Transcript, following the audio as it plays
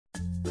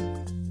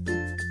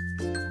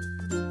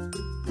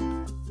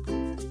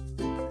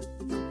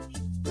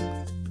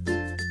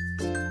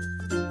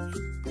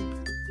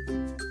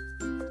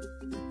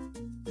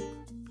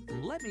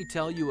let me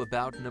tell you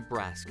about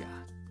Nebraska.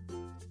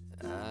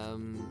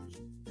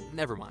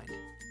 Never mind.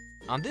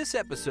 On this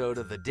episode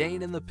of the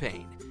Dane and the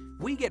Pain,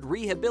 we get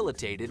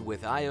rehabilitated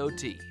with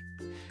IoT.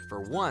 For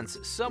once,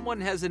 someone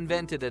has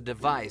invented a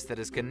device that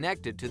is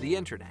connected to the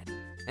internet,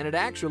 and it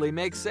actually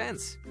makes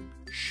sense.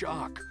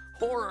 Shock,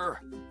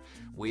 horror.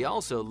 We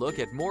also look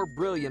at more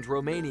brilliant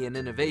Romanian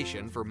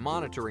innovation for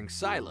monitoring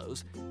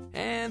silos,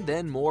 and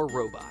then more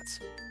robots.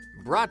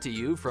 Brought to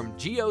you from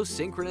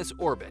geosynchronous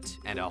orbit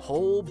and a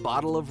whole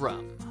bottle of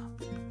rum.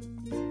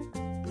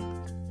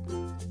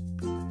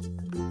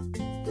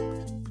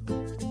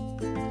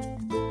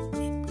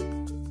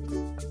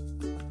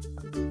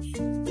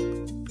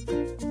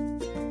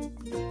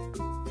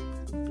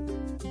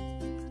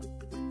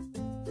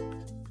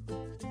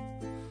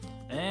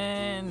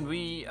 And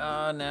we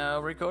are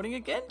now recording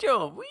again,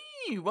 Joe.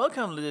 Whee!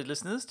 Welcome,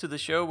 listeners, to the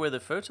show where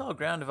the fertile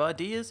ground of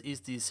ideas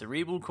is the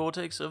cerebral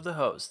cortex of the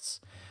hosts.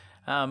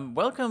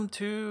 Welcome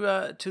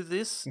to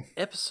this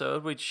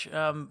episode, which,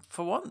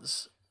 for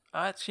once,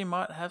 I actually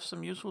might have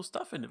some useful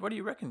stuff in it. What do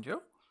you reckon,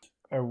 Joe?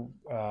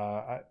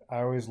 I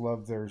always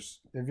love there's.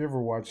 Have you ever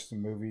watched the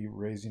movie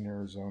Raising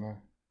Arizona?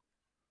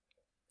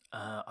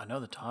 I know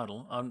the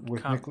title. I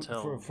With can't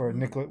tell.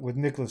 With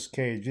Nicolas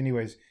Cage.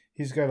 Anyways,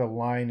 he's got a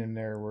line in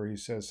there where he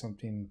says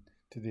something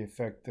to the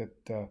effect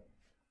that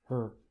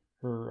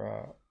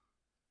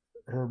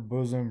her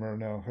bosom, or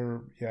no,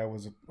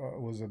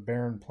 was a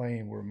barren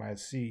plain where my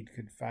seed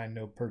could find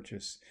no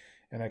purchase.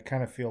 And I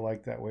kind of feel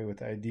like that way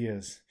with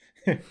ideas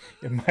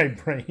in my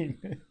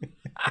brain.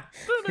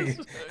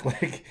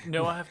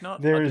 No, I have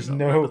not. There I is do not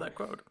no remember that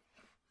quote.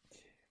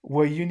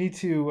 Well, you need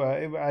to.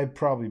 I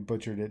probably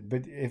butchered it,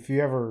 but if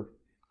you ever,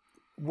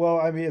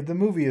 well, I mean, the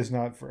movie is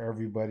not for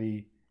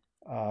everybody,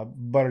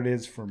 but it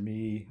is for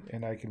me,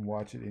 and I can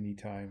watch it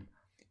anytime,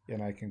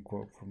 and I can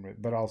quote from it.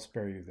 But I'll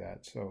spare you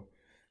that, so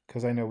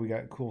because I know we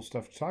got cool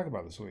stuff to talk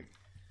about this week.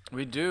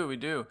 We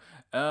do.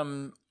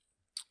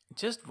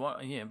 Just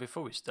one, yeah.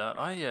 Before we start,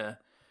 I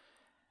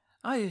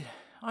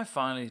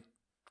finally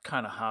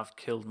kind of half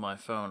killed my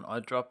phone. I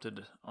dropped it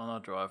on our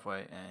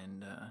driveway,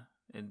 and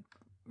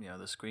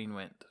the screen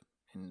went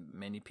in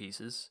many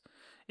pieces.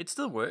 It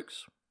still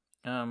works,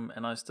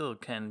 and I still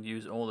can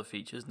use all the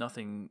features.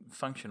 Nothing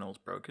functional is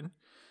broken,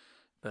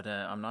 but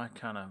I'm now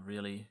kind of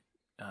really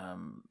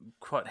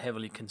quite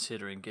heavily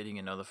considering getting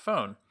another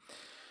phone.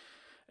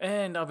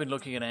 And I've been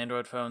looking at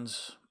Android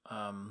phones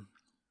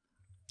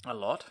a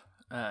lot.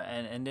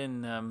 And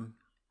then,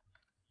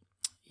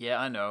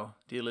 I know,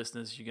 dear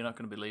listeners, you're not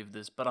going to believe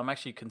this, but I'm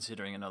actually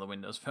considering another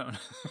Windows phone.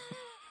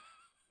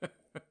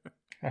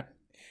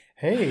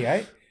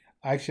 Hey,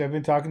 I've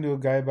been talking to a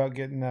guy about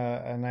getting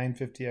a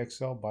 950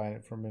 XL, buying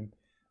it from him.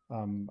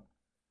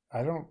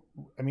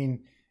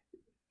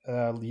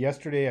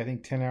 Yesterday, I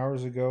think 10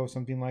 hours ago,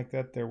 something like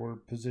that, there were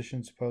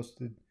positions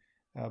posted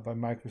by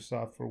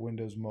Microsoft for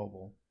Windows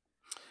Mobile.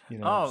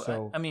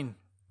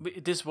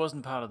 This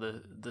wasn't part of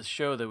the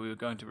show that we were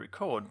going to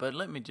record, but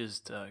let me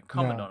just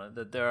comment on it.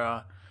 That there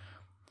are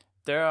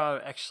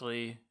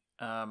actually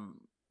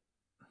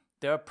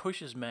there are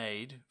pushes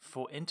made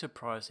for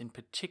enterprise in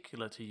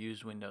particular to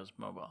use Windows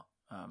Mobile,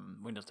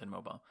 Windows 10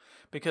 Mobile,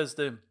 because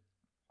the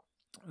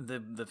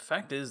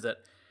fact is that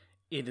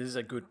it is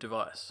a good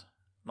device.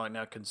 Like,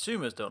 now,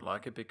 consumers don't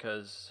like it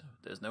because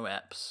there's no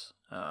apps.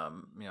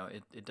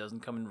 It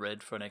doesn't come in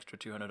red for an extra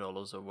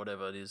 $200 or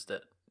whatever it is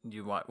that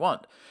you might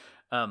want.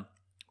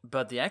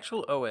 But the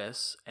actual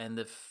OS and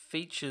the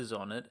features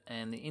on it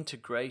and the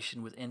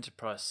integration with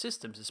enterprise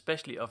systems,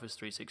 especially Office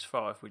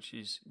 365, which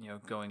is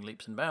going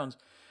leaps and bounds,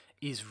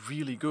 is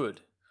really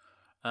good.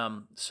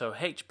 So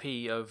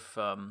HP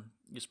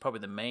is probably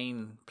the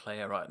main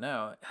player right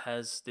now,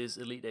 has this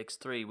Elite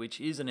X3,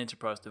 which is an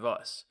enterprise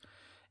device.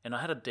 And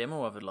I had a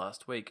demo of it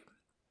last week.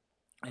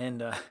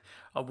 And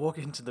I walk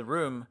into the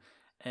room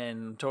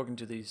and I'm talking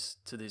to this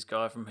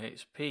guy from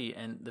HP,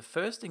 and the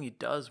first thing he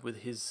does with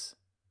his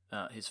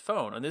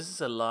phone, and this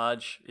is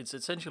it's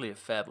essentially a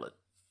phablet.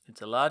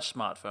 It's a large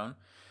smartphone.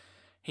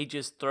 He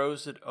just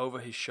throws it over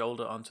his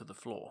shoulder onto the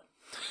floor.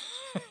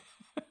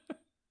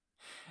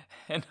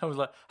 And I was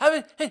like,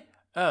 hey,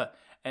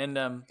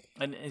 and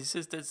he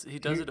says he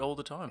does it all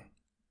the time.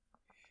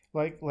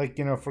 Like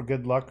for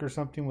good luck or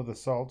something with a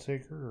salt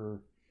shaker,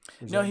 or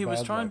no, he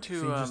was trying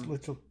to.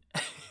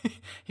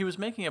 He was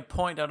making a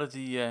point out of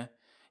the.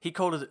 He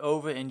called it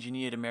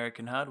over-engineered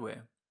American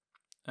hardware,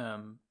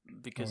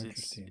 because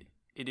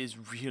it is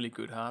really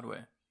good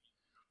hardware.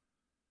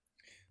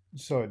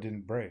 So it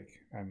didn't break,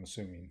 I'm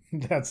assuming.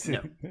 That's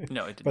it.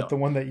 No, it did but not. The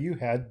one that you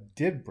had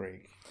did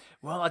break.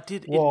 Well, I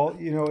did. Well,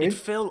 it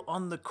fell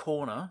on the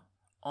corner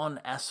on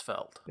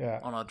asphalt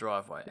on our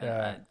driveway.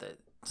 Yeah. And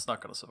it's not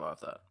going to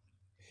survive that.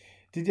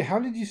 How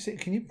did you say?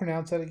 Can you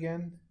pronounce that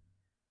again?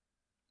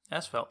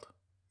 Asphalt.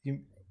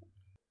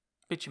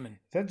 Bitumen.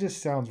 That just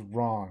sounds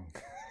wrong.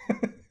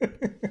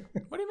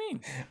 What do you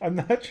mean? I'm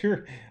not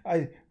sure.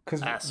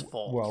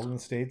 Asphalt. Well, in the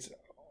States,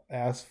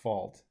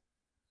 asphalt.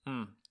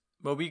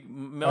 Well,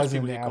 most as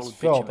in people here call it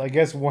asphalt. I bitumen.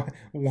 guess one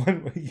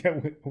yeah,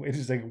 wait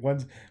a second.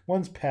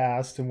 One's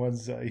past and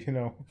one's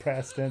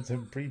past tense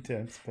and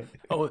pretense. But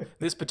Oh,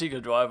 this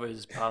particular driver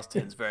is past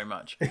tense very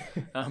much.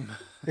 Um,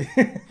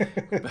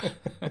 but,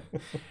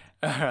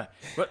 all right.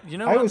 But you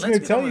know I what? was Let's going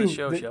to get on tell with the you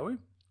show, that shall we?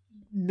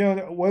 no,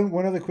 no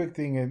one other quick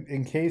thing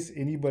in case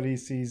anybody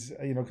sees,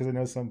 because I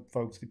know some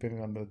folks,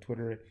 depending on the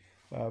Twitter,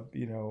 uh,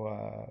 you know,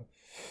 uh,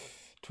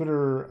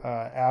 Twitter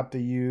app they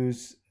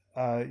use,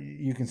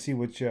 you can see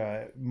which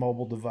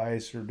mobile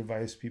device or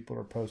device people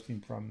are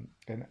posting from.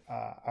 And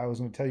I was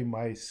going to tell you,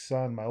 my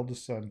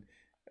oldest son,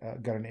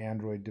 got an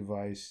Android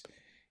device,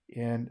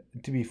 and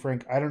to be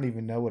frank, I don't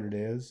even know what it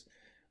is.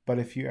 But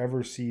if you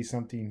ever see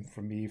something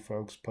from me,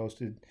 folks,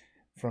 posted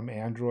from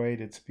Android,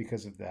 it's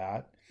because of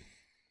that.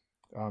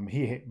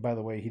 By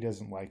the way, he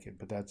doesn't like it,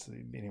 but that's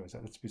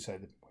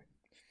beside the point.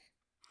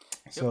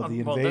 Yeah, So the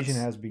well, invasion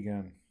has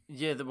begun.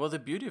 yeah. The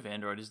beauty of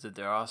Android is that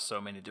there are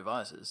so many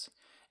devices,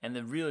 and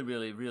the really,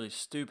 really, really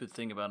stupid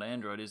thing about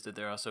Android is that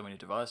there are so many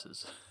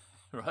devices,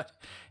 right?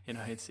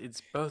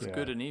 It's both Yeah,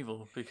 good and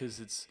evil because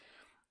it's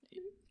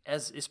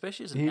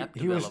especially as an he app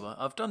he was. developer.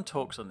 I've done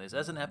talks on this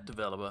as an app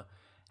developer.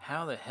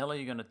 How the hell are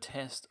you going to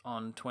test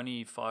on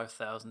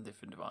 25,000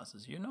 different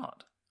devices? You're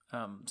not.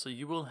 So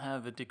you will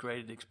have a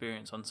degraded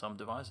experience on some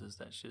devices.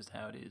 That's just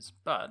how it is.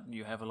 But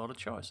you have a lot of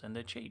choice, and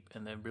they're cheap,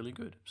 and they're really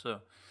good. So,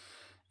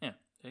 yeah,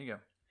 there you go.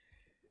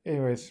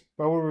 Anyways,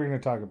 but what were we going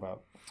to talk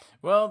about?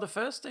 Well, the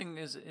first thing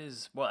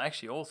is well,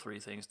 actually, all three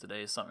things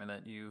today is something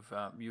that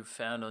you've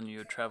found on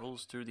your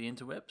travels through the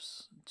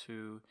interwebs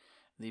to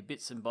the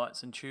bits and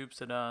bytes and tubes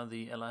that are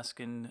the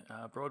Alaskan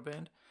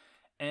broadband,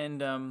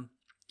 and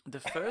the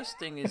first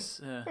thing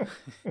is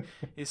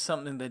is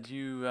something that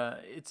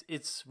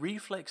it's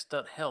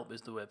reflex.help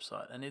is the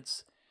website, and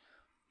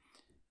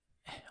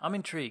I'm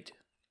intrigued.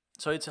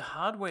 So it's a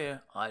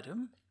hardware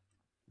item,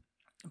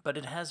 but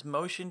it has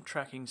motion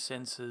tracking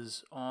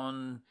sensors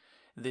on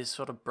this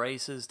sort of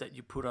braces that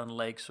you put on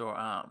legs or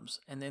arms,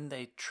 and then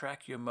they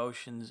track your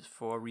motions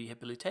for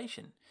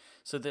rehabilitation.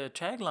 So the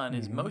tagline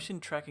is Mm-hmm. motion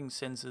tracking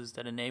sensors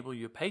that enable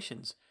your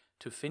patients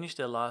to finish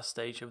their last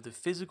stage of the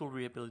physical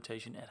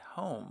rehabilitation at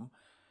home,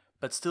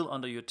 but still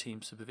under your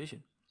team's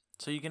supervision.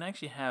 So you can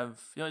actually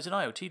have, it's an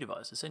IoT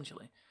device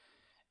essentially,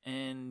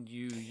 and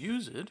you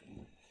use it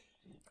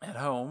at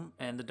home,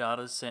 and the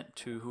data is sent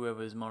to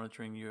whoever is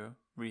monitoring your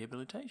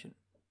rehabilitation.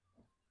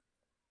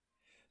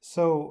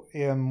 So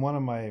in one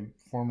of my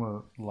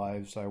former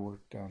lives, I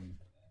worked in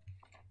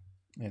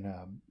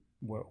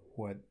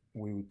what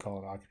we would call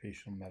an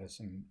occupational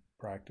medicine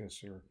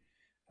practice, or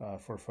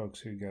for folks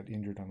who got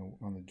injured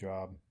on the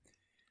job.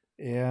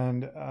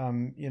 And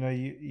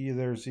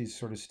there's these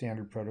sort of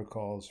standard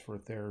protocols for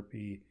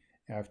therapy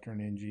after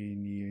an injury,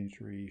 knee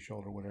injury,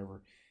 shoulder,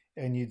 whatever.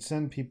 And you'd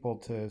send people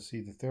to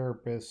see the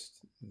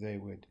therapist. They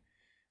would,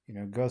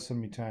 go so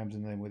many times,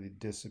 and then would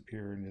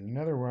disappear into the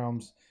nether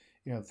realms.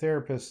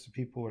 Therapists,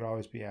 people would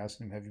always be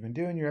asking them, "Have you been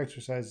doing your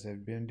exercises? Have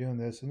you been doing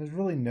this?" And there's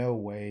really no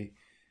way,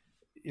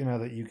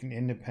 that you can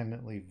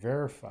independently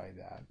verify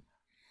that.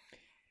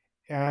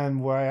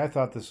 And why I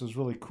thought this was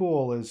really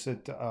cool is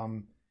that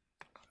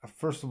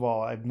first of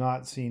all, I've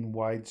not seen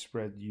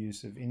widespread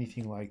use of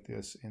anything like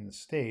this in the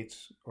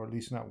States, or at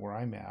least not where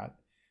I'm at.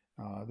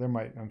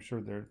 I'm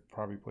sure there are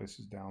probably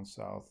places down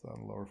south,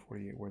 lower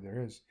 48 where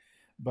there is.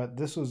 But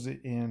this was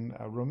in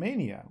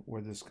Romania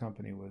where this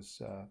company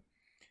was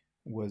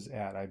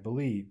at, I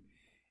believe.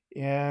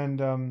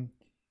 And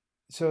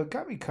so it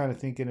got me kind of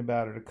thinking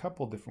about it a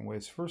couple different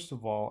ways. First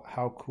of all,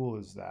 how cool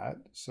is that?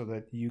 So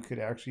that you could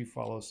actually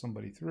follow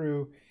somebody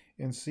through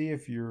and see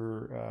if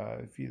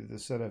the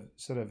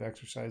set of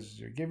exercises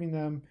you're giving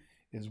them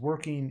is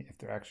working, if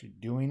they're actually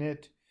doing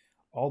it,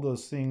 all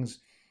those things.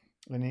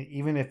 And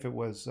even if it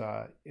was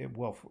if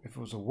it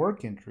was a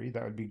work injury,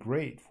 that would be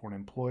great for an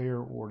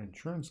employer or an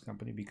insurance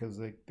company, because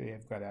they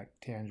have got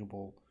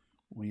tangible,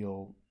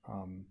 real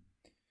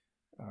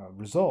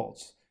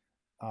results.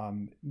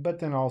 But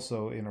then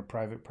also in a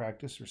private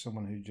practice, or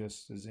someone who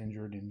just is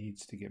injured and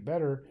needs to get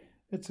better,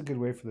 it's a good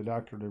way for the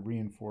doctor to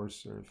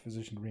reinforce, or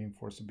physician to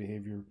reinforce, the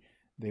behavior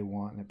they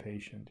want in a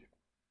patient.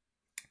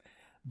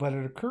 But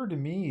it occurred to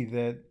me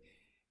that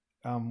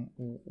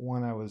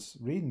when I was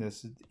reading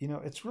this,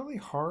 it's really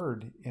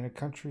hard in a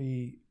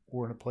country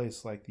or in a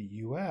place like the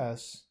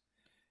U.S.,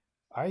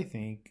 I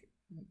think,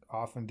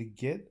 often to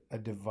get a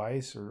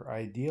device or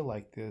idea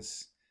like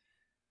this,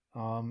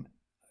 um,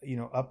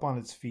 up on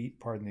its feet,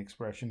 pardon the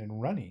expression,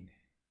 and running.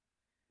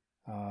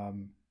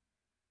 Um,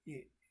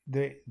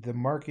 the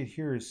market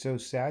here is so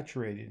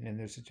saturated, and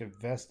there's such a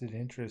vested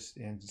interest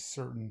in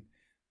certain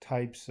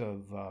types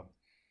of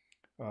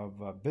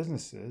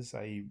businesses,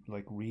 i.e.,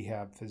 like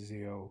rehab,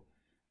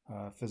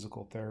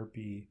 physical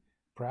therapy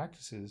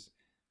practices,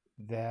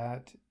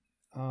 that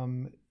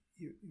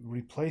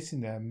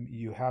replacing them,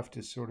 you have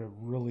to sort of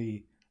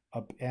really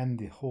upend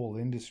the whole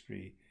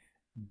industry.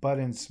 But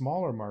in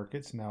smaller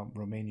markets, now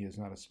Romania is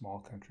not a small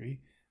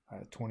country,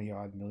 20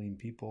 odd million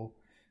people,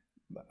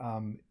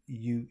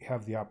 you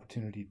have the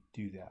opportunity to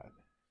do that.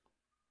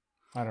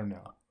 I don't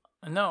know.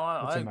 No,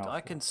 It's a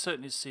I can mouthful.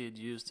 certainly see it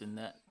used in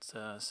that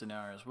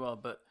scenario as well.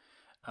 But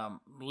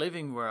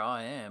living where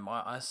I am,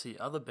 I see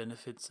other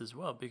benefits as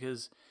well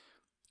because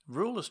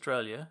rural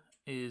Australia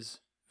is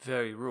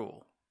very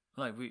rural.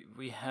 Like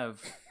we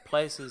have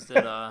places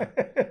that are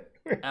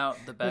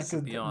out the back This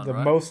and is beyond, the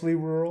right? mostly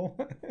rural.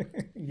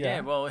 Yeah,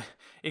 Yeah. well,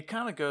 it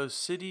kind of goes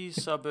city,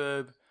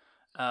 suburb,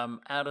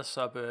 outer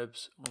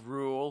suburbs,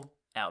 rural,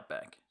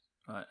 outback,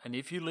 right? And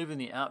if you live in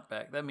the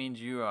outback, that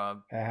means you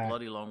are a Uh,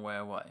 bloody long way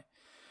away.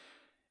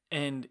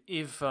 And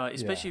if, yeah.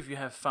 especially if you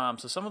have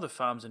farms, so some of the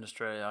farms in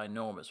Australia are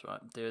enormous, right?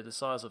 They're the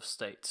size of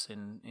states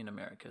in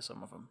America,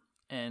 some of them,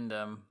 and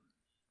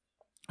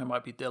it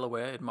might be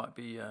Delaware, it might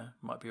be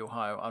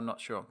Ohio. I'm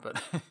not sure,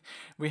 but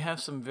we have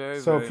some very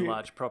So very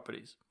large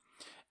properties,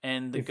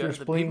 and if your the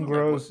spleen people that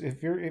work, grows,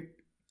 if you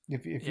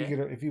yeah. get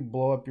if you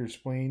blow up your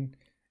spleen,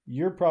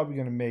 you're probably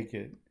going to make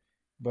it.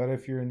 But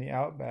if you're in the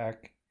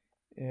outback,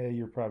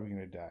 you're probably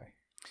going to die.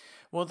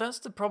 Well, that's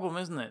the problem,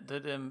 isn't it?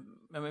 That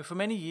I mean, for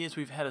many years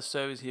we've had a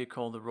service here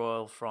called the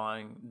Royal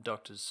Flying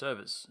Doctors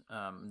Service,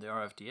 the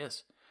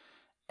RFDS,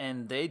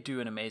 and they do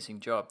an amazing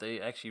job. They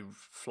actually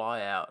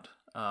fly out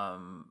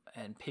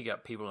and pick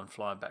up people and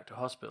fly back to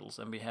hospitals,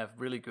 and we have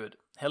really good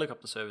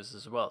helicopter services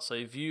as well. So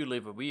if you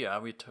live where we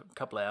are, we're a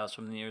couple of hours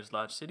from the nearest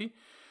large city.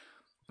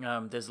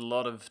 There's a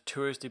lot of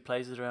touristy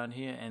places around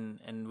here,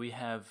 and we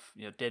have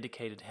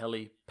dedicated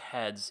heli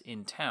pads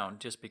in town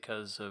just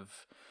because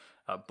of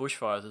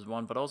bushfires is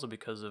one, but also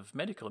because of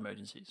medical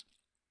emergencies.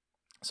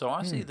 So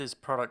I see Hmm. this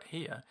product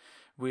here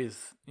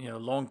with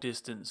long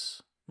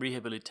distance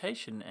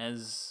rehabilitation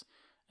as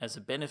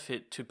a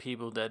benefit to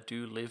people that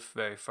do live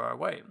very far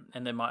away,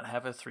 and they might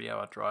have a 3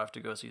 hour drive to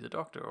go see the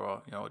doctor,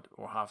 or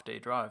half day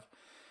drive,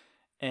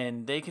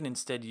 and they can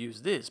instead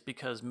use this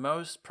because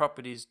most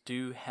properties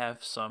do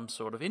have some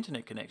sort of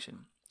internet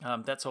connection.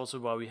 That's also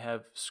why we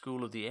have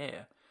School of the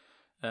Air.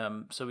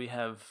 So we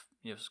have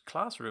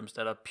classrooms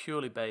that are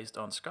purely based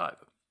on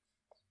Skype,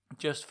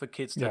 just for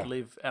kids that Yeah.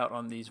 live out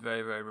on these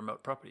very, very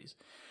remote properties.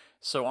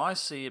 So I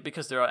see it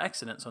because there are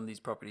accidents on these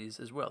properties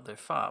as well. They're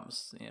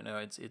farms.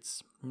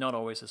 It's not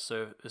always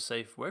a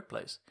safe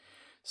workplace.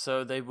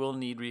 So they will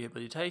need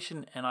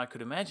rehabilitation, and I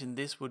could imagine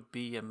this would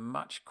be a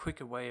much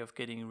quicker way of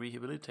getting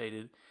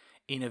rehabilitated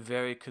in a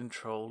very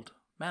controlled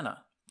manner.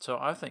 So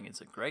I think it's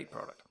a great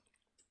product.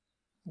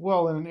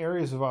 Well, in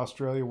areas of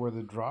Australia where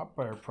the drop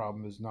fire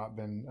problem has not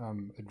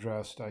been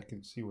addressed, I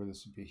can see where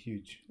this would be a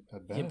huge Yeah,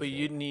 but benefit.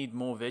 you'd need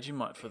more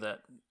Vegemite for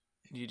that.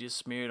 You just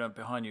smear it on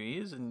behind your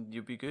ears, and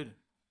you'll be good.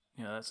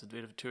 That's a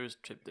bit of a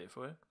tourist trip there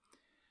for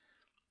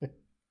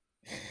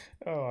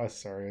Oh, I'm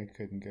sorry, I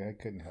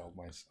couldn't help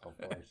myself,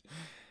 Lars.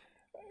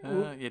 you.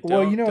 Yeah,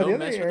 Well, the don't other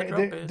mess with the area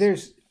drop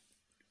bears.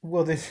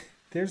 well, there's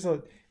there's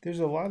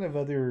a lot of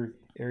other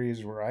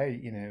areas where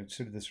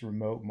sort of this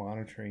remote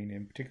monitoring,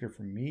 in particular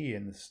for me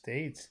in the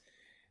States.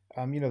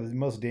 The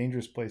most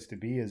dangerous place to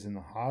be is in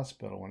the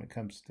hospital when it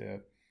comes to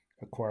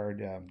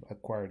acquired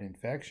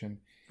infection,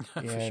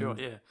 For sure, and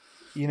yeah.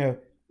 you know,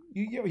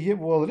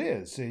 well, it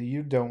is.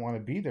 You don't want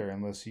to be there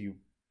unless you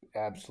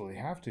absolutely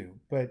have to.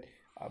 But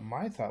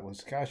my thought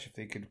was, gosh, if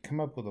they could come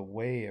up with a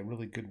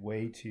really good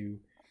way to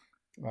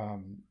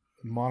um,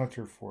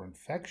 monitor for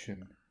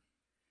infection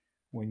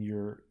when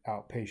you're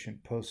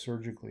outpatient post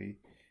surgically,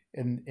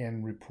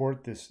 and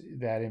report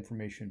that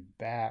information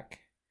back.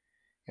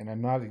 And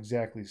I'm not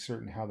exactly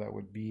certain how that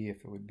would be,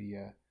 if it would be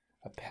a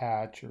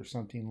patch or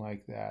something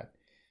like that.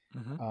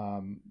 Hmm.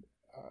 Um,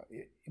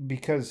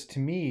 because to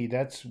me,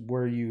 that's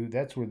where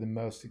the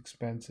most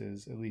expense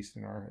is, at least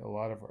in a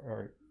lot of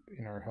our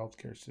in our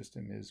healthcare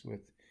system, is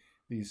with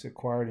these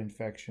acquired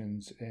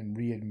infections and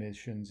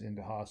readmissions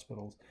into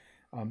hospitals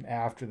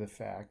after the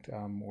fact,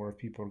 or if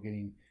people are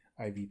getting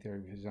IV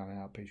therapies on an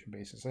outpatient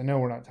basis. I know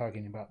we're not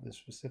talking about this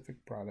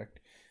specific product,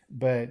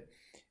 but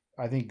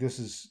I think this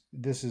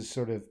is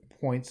sort of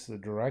points the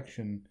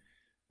direction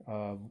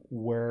of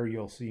where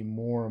you'll see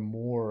more and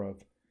more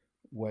of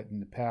what in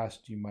the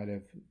past you might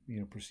have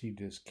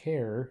perceived as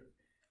care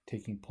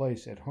taking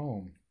place at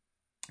home.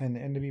 And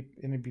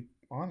to be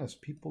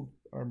honest, people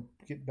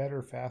get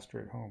better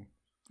faster at home,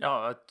 Oh,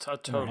 I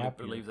and they're totally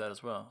happier. believe that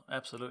as well.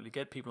 Absolutely.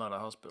 Get people out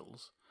of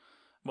hospitals.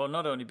 Well,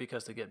 not only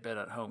because they get better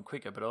at home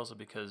quicker, but also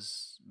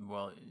because,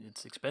 well,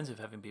 it's expensive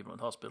having people in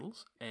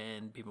hospitals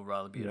and people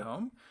rather be at Yeah,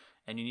 home,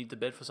 and you need the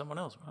bed for someone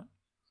else, right?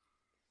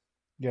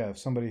 yeah.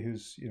 Somebody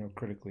who's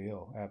critically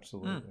ill,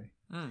 Mm, absolutely.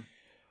 mm.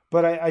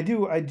 But I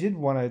did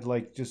want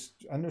to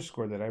just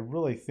underscore that I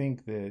really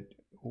think that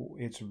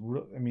it's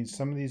real. I mean,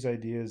 some of these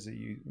ideas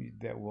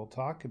that we'll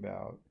talk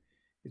about,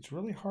 it's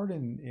really hard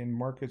in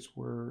markets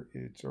where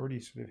it's already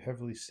sort of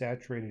heavily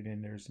saturated,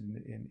 and there's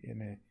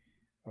in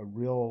a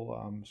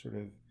real sort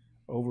of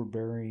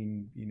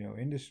overbearing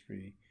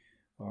industry,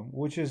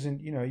 which isn't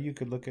you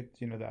could look at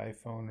the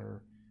iPhone,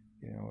 or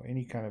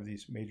any kind of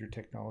these major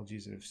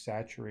technologies that have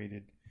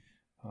saturated,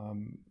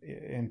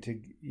 and to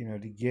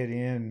get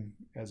in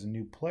as a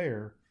new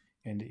player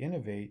and to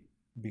innovate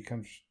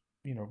becomes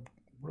you know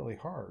really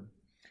hard.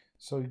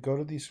 So you go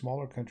to these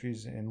smaller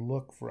countries and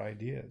look for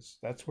ideas.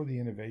 That's where the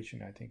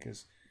innovation, I think,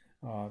 is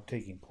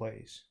taking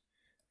place,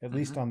 at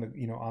least on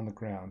the on the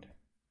ground.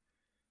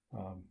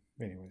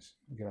 Anyways,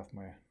 I'll get off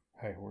my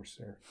high horse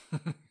there.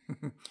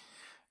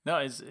 No,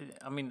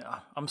 I mean,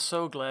 I'm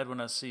so glad when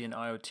I see an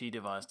IoT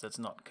device that's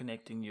not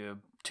connecting your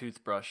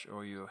toothbrush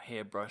or your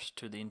hairbrush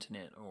to the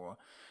internet or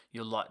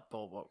your light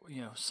bulb. Or,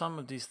 some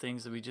of these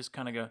things that we just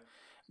kind of go,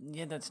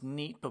 yeah, that's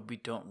neat, but we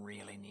don't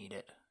really need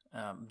it.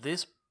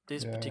 This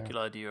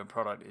particular idea of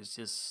product is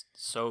just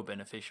so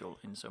beneficial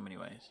in so many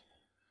ways.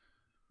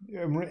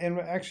 And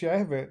actually,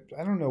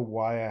 I don't know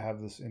why I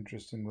have this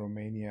interest in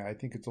Romania. I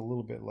think it's a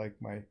little bit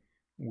like my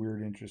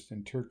weird interest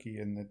in Turkey,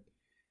 in that,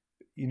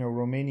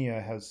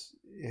 Romania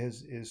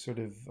is sort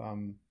of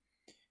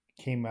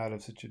came out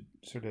of such a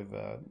sort of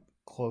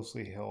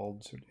closely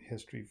held sort of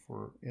history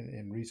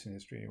in recent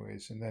history,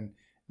 anyways. And then,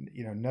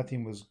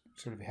 nothing was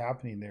sort of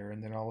happening there,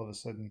 and then all of a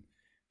sudden,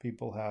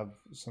 people have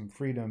some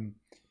freedom,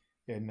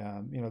 and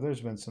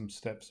there's been some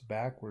steps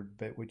backward,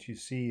 but what you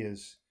see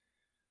is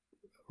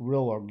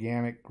real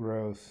organic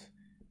growth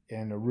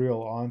and a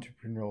real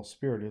entrepreneurial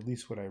spirit. At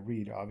least what I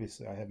read.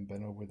 Obviously, I haven't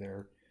been over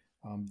there.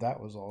 That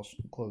was all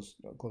closed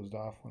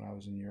off when I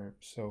was in Europe.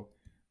 So,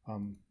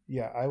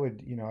 yeah,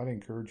 I'd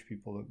encourage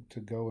people to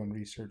go and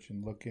research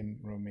and look in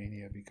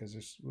Romania, because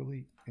there's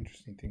really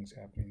interesting things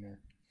happening there.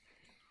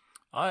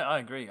 I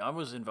agree. I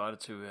was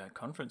invited to a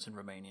conference in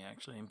Romania,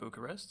 actually, in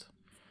Bucharest.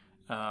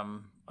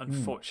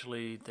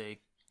 Unfortunately, they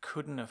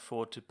couldn't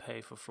afford to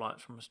pay for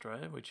flights from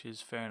Australia, which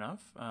is fair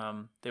enough.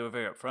 They were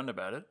very upfront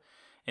about it,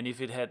 and if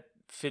it had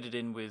fitted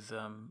in with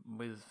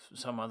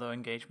some other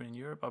engagement in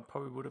Europe, I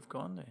probably would have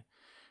gone there.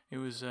 It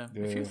was a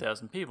few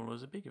thousand people. It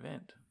was a big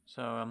event.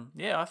 So,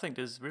 I think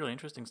there's really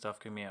interesting stuff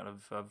coming out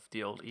of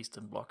the old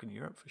Eastern Bloc in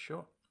Europe for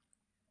sure.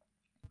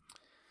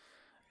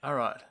 All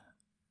right.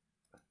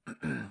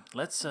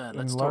 let's talk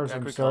Lars, agriculture,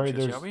 I'm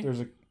sorry, shall we?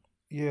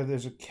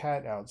 there's a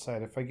cat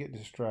outside. If I get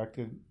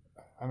distracted,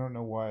 I don't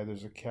know why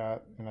there's a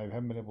cat, and I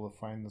haven't been able to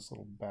find this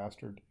little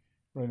bastard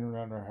running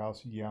around our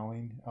house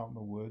yelling out in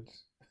the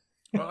woods.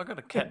 Well, I got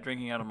a cat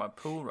drinking out of my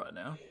pool right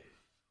now.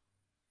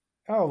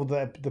 Oh,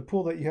 the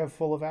pool that you have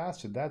full of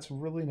acid. That's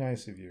really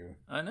nice of you.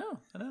 I know.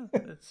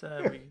 It's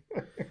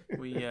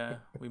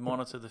we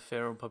monitor the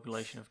feral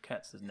population of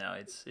cats now.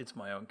 It's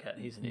my own cat.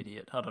 He's an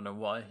idiot. I don't know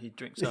why he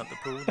drinks out the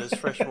pool. There's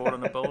fresh water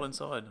in a bowl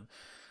inside.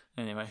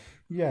 Anyway.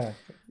 Yeah.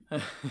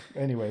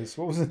 Anyways,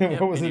 what was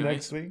the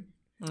next thing?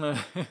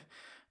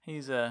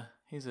 He's a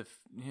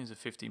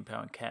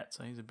 15-pound cat,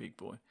 so he's a big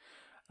boy.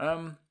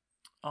 A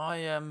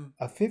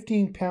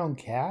 15-pound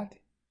cat?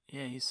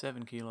 Yeah, he's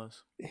 7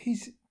 kilos.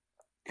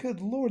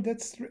 Good Lord,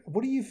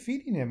 what are you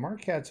feeding him? Our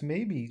cat's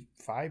maybe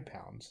 5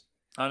 pounds.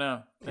 I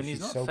know, and he's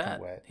not fat.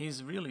 Wet.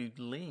 He's really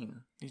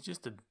lean. He's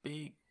just a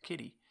big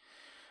kitty.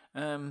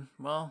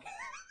 Well,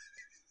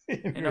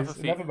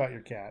 enough about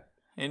your cat.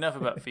 Enough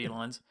about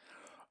felines.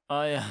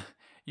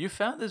 You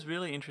found this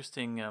really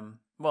interesting.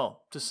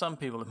 Well, to some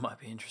people it might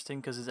be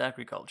interesting because it's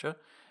agriculture,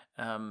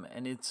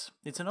 and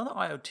it's another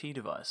IoT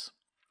device,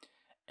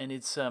 and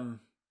it's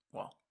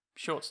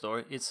short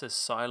story. It's a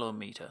silo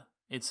meter.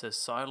 It's a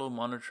silo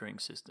monitoring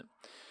system.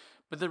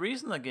 But the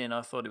reason, again,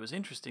 I thought it was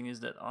interesting is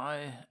that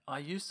I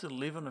used to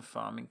live on a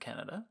farm in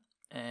Canada,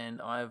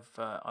 and I've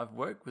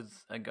worked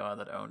with a guy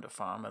that owned a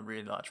farm, a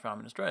really large farm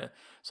in Australia.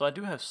 So I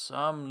do have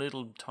some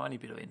little tiny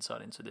bit of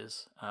insight into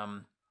this.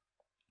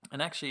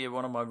 And actually,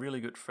 one of my really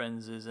good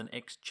friends is an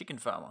ex-chicken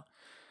farmer,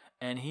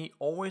 and he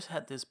always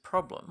had this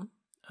problem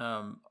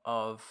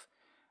of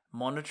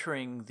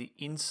monitoring the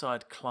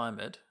inside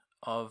climate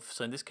of.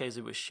 So in this case,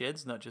 it was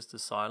sheds, not just the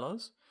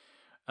silos.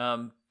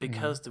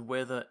 Because the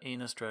weather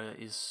in Australia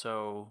is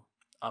so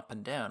up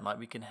and down. Like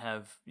we can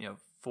have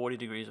 40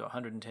 degrees or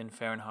 110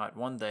 Fahrenheit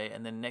one day,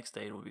 and then next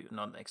day it will be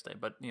not next day,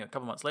 but a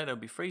couple months later it'll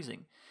be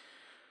freezing.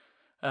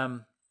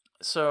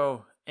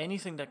 So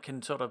anything that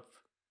can sort of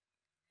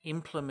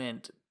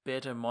implement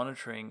better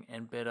monitoring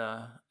and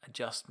better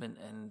adjustment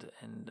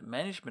and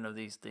management of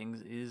these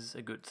things is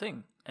a good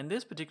thing. And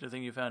this particular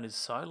thing you found is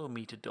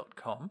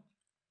silometer.com,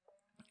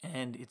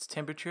 and it's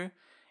temperature,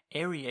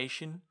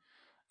 aeration,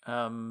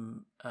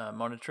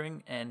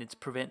 monitoring, and it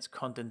prevents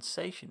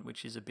condensation,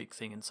 which is a big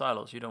thing in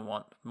silos. You don't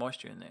want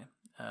moisture in there.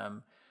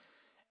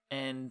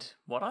 And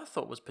what I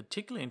thought was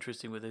particularly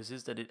interesting with this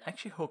is that it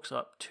actually hooks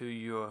up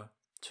to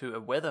a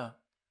weather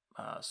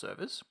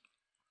service,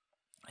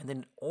 and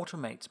then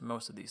automates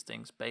most of these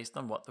things based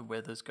on what the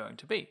weather's going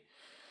to be.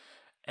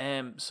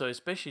 So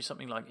especially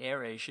something like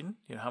aeration,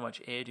 how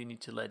much air do you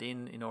need to let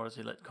in order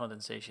to let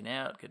condensation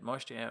out, get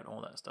moisture out,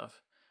 all that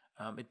stuff.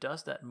 It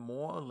does that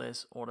more or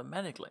less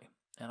automatically.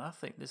 And I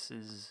think this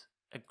is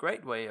a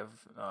great way of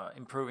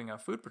improving our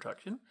food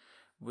production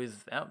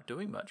without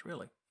doing much,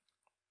 really.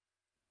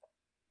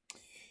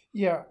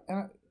 Yeah,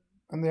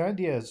 and the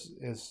idea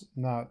is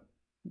not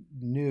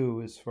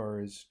new as far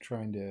as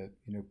trying to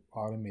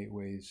automate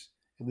ways,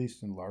 at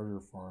least in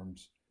larger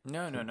farms.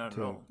 No, not at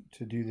all.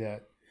 To do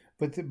that,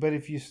 but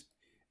if you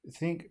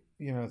think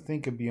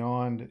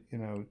beyond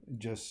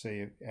just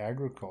say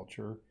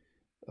agriculture,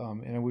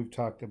 and we've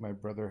talked that my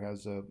brother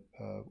has a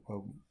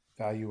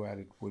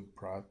value-added wood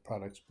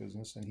products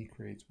business, and he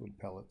creates wood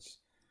pellets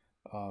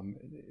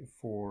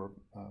for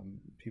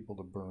people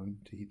to burn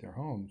to heat their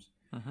homes.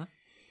 Mm-hmm.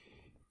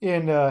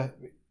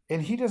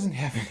 And he doesn't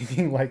have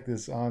anything like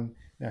this on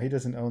now. He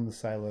doesn't own the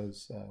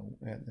silos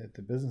at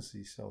the business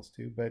he sells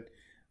to, but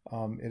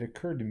it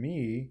occurred to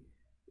me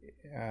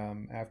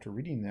after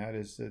reading that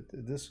is that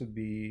this would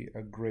be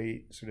a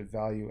great sort of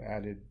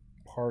value-added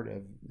part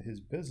of his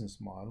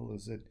business model.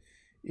 Is that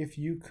if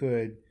you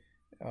could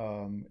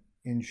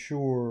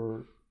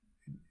ensure,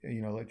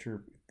 let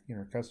your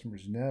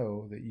customers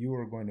know that you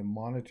are going to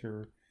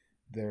monitor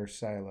their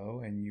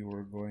silo and you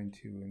are going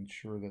to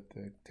ensure that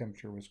the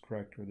temperature was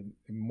correct, or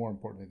more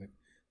importantly,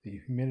 the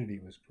humidity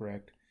was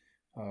correct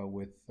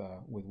with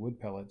wood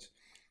pellets,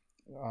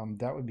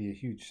 that would be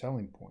a huge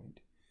selling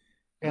point.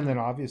 And then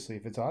obviously,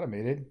 if it's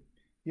automated,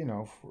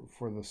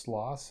 for the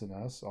sloths and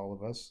us, all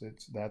of us,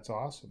 that's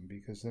awesome,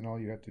 because then all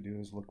you have to do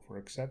is look for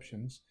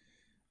exceptions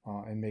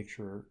and make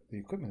sure the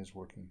equipment is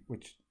working,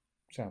 which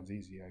sounds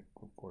easy,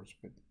 of course,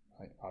 but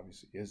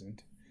obviously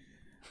isn't.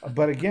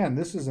 But again,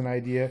 this is an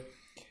idea.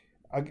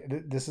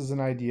 This is an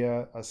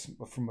idea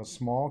from a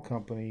small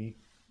company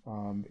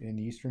in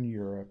Eastern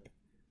Europe,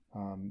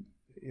 and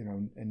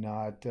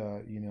not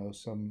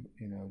some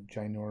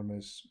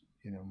ginormous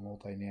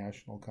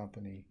multinational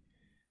company,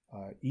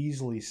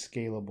 easily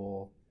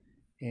scalable,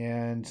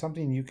 and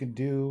something you can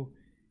do,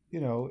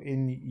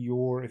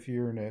 if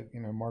you're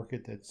in a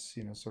market that's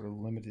sort of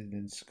limited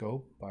in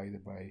scope by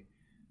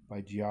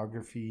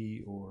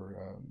geography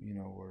or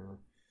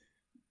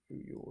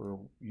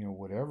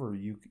whatever,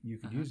 you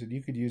could use it.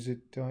 You could use it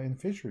in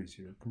fisheries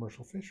here,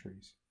 commercial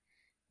fisheries,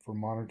 for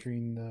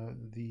monitoring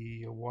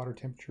the water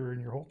temperature in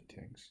your holding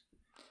tanks.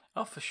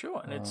 Oh, for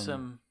sure. And it's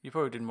you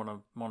probably didn't want to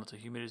monitor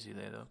humidity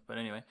there, though. But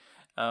anyway,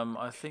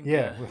 I think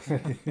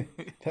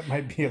that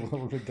might be a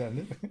little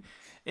redundant.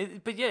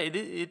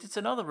 It's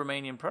another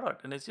Romanian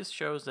product, and it just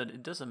shows that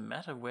it doesn't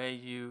matter where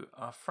you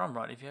are from,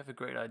 right? If you have a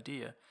great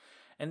idea,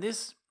 and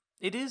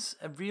it is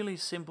a really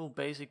simple,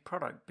 basic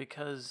product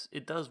because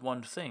it does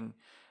one thing,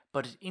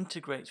 but it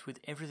integrates with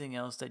everything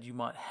else that you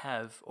might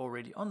have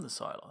already on the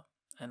silo.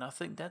 And I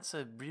think that's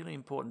a really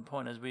important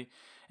point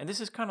and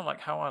this is kind of like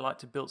how I like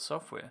to build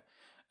software.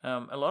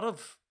 A lot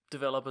of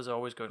developers are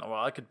always going, "Oh,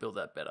 well, I could build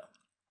that better,"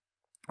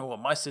 or "Well,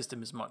 my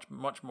system is much,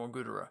 much more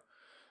gooder."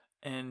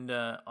 And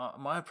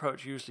my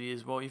approach usually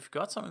is, well, if you've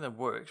got something that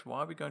works, why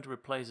are we going to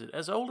replace it?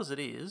 As old as it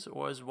is,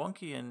 or as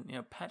wonky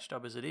and patched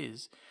up as it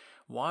is,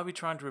 why are we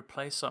trying to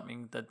replace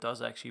something that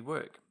does actually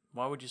work?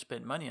 Why would you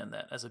spend money on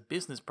that? As a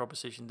business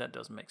proposition, that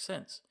doesn't make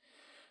sense.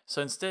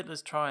 So instead,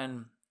 let's try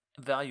and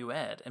value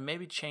add and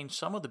maybe change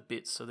some of the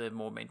bits so they're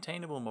more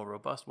maintainable, more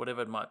robust,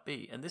 whatever it might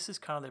be. And this is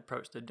kind of the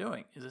approach they're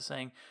doing, is they're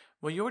saying,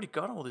 well, you already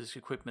got all this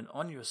equipment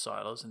on your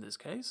silos in this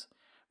case.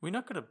 We're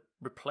not going to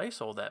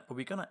replace all that, but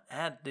we're going to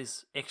add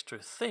this extra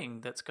thing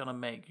that's going to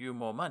make you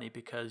more money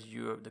because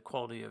the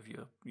quality of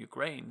your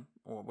grain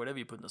or whatever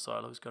you put in the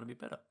silo is going to be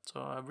better. So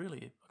I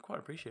quite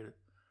appreciate it.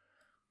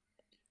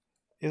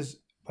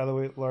 By the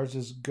way, Lars,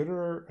 is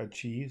Gooder a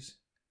cheese?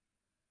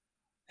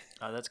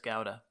 That's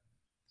Gouda.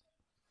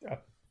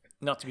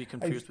 Not to be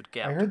confused with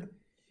gout.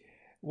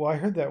 I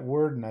heard that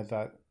word and I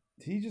thought,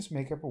 did he just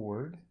make up a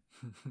word?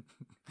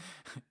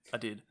 I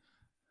did.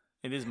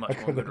 It is much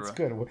more That's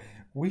good.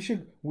 We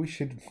should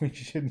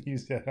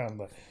use that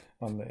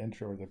on the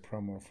intro or the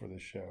promo for the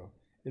show.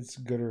 It's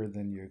gooder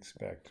than you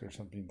expect, or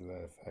something to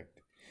that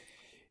effect.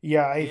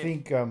 Yeah, I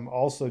think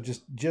also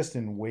just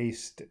in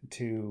waste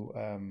too.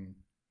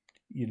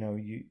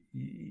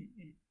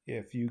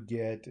 If you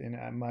get,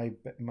 and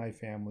my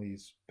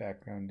family's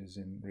background is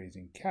in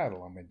raising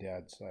cattle on my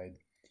dad's side,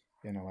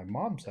 and on my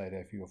mom's side,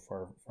 if you go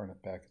far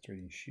enough back, it's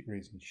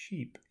raising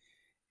sheep,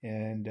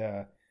 and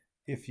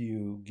if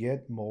you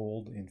get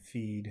mold in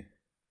feed,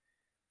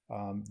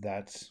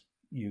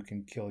 you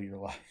can kill your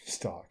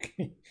livestock,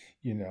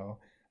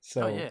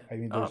 So I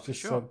mean,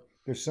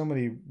 there's so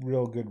many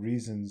real good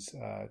reasons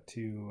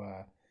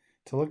to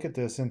look at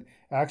this. And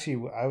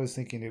actually, I was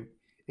thinking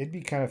it'd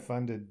be kind of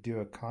fun to do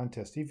a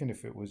contest, even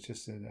if it was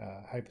just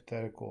a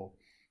hypothetical,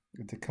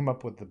 to come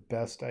up with the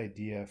best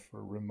idea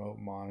for remote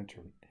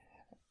monitoring.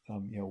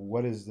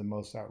 What is the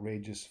most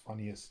outrageous,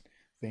 funniest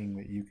thing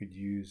that you could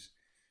use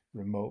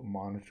remote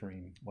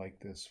monitoring like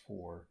this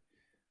for?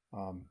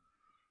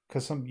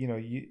 Because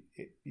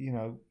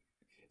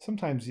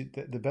sometimes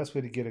the best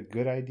way to get a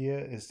good idea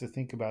is to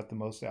think about the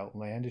most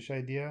outlandish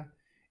idea,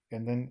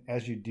 and then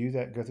as you do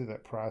that, go through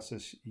that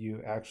process,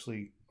 you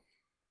actually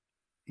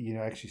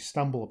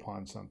stumble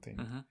upon something.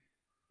 Mm-hmm.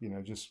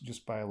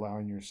 Just by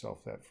allowing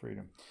yourself that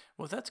freedom.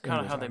 Well, that's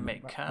kind of how they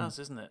make cars,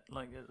 isn't it?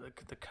 Like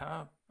the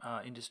car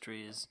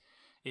industry is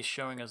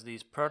showing us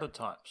these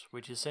prototypes,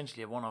 which is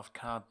essentially a one-off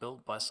car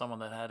built by someone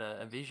that had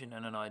a vision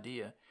and an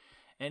idea.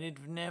 And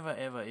it never,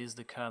 ever is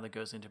the car that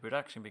goes into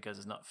production because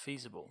it's not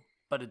feasible.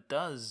 But it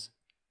does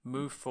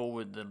move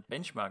forward the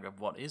benchmark of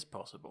what is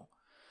possible.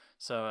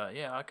 So,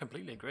 I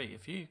completely agree.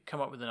 If you come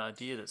up with an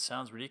idea that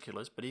sounds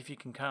ridiculous, but if you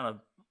can kind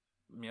of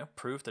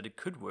prove that it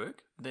could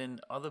work, then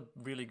other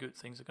really good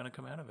things are going to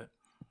come out of it.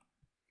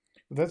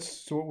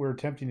 That's what we're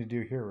attempting to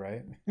do here,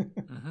 right?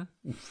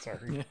 Mm-hmm.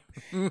 Sorry.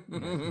 Yeah.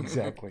 Yeah,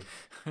 exactly.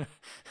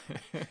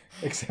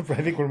 Except for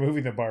I think we're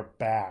moving the bar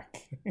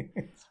back.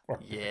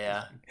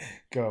 Yeah.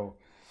 Go.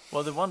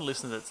 Well, the one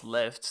listener that's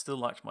left still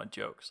likes my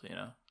jokes, you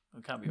know.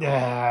 It can't be all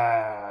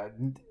Yeah.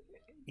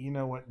 You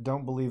know what?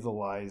 Don't believe the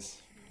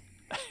lies.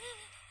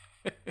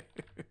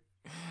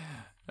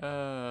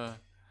 uh,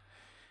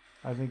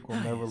 I think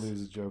we'll never yes.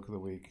 lose a joke of the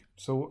week.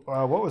 So,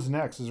 what was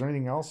next? Is there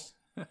anything else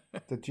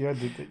that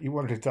that you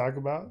wanted to talk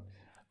about?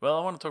 Well,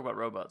 I want to talk about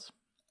robots.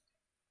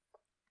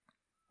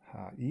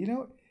 You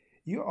know,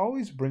 you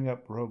always bring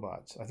up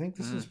robots. I think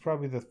this is Mm.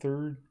 probably the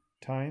third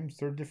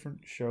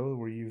different show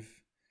where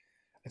you've.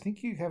 I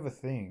think you have a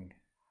thing,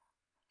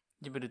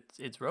 Yeah, but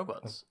it's a,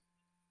 robots.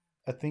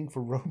 a thing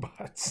for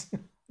robots.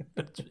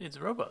 But it's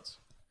robots.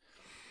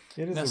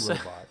 It is Now, a so,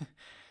 robot.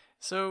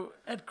 so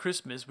at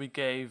Christmas we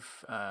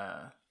gave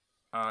our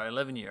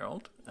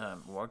 11-year-old,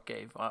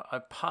 I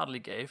partly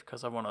gave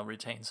because I want to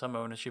retain some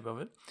ownership of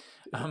it.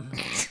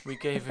 We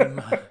gave him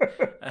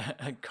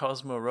a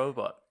Cosmo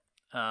robot.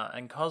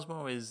 And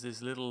Cosmo is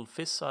this little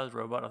fist-sized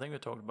robot. I think we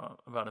talked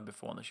about it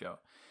before on the show.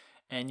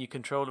 And you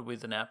control it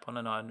with an app on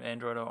an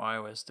Android or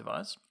iOS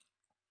device.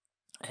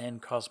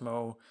 And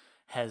Cosmo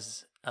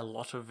has a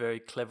lot of very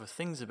clever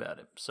things about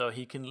it. So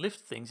he can lift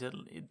things.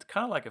 It's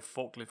kind of like a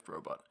forklift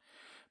robot.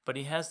 But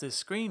he has this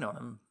screen on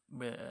him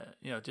where,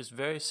 just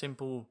very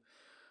simple,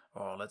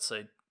 or let's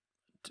say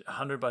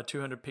 100 by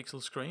 200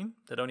 pixel screen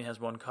that only has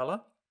one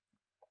color.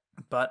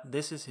 But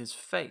this is his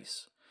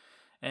face.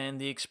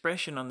 And the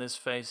expression on this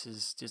face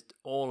is just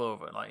all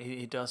over. Like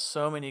he does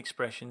so many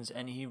expressions,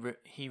 and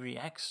he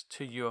reacts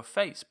to your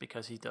face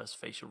because he does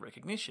facial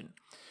recognition.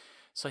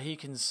 So he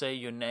can say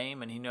your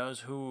name, and he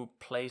knows who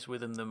plays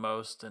with him the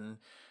most, and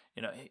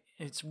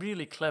it's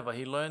really clever.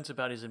 He learns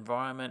about his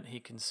environment. He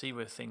can see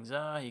where things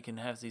are. He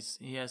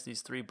has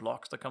these 3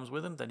 blocks that comes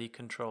with him that he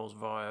controls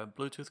via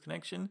Bluetooth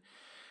connection.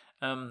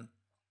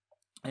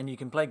 And you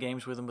can play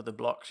games with him with the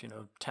blocks,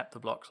 tap the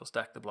blocks or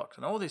stack the blocks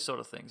and all these sort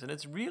of things. And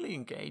it's really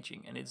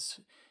engaging, and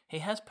he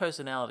has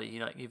personality.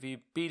 Like if you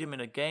beat him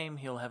in a game,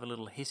 he'll have a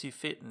little hissy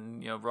fit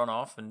and run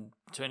off and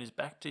turn his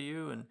back to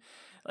you, and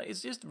like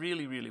it's just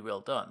really, really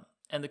well done.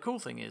 And the cool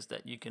thing is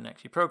that you can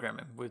actually program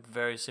him with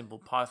very simple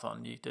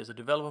Python. There's a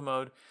developer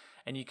mode,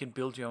 and you can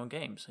build your own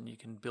games, and you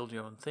can build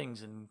your own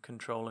things and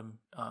control him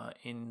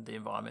in the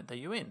environment that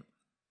you're in.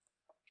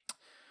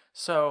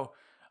 So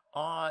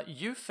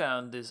you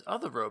found this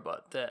other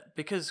robot that,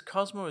 because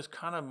Cosmo is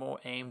kind of more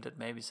aimed at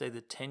maybe say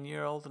the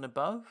 10-year-old and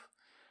above,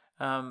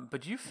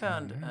 but you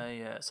found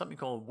something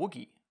called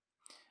Woogie,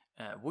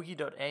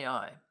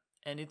 Woogie.ai,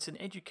 and it's an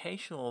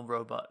educational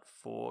robot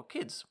for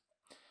kids.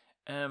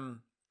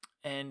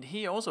 And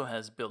he also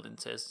has built-in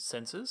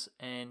sensors,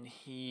 and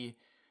he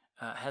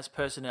has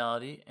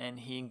personality, and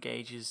he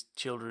engages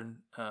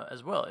children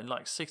as well. And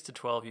like 6 to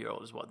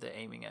 12-year-old is what they're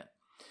aiming at.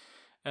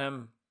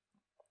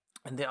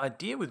 And the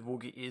idea with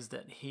Woogie is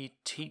that he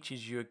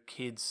teaches your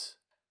kids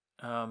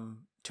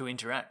to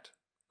interact,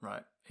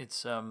 right?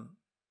 It's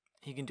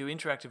he can do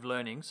interactive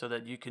learning so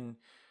that you can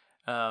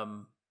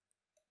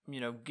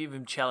give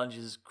him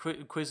challenges,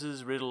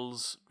 quizzes,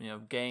 riddles,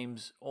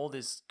 games, all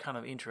this kind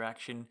of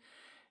interaction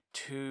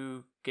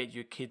to get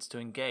your kids to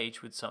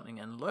engage with something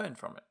and learn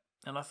from it.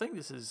 And I think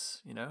this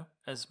is,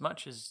 as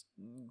much as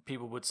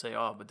people would say,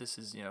 oh, but this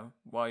is,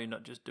 why you're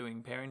not just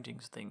doing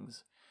parenting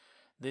things.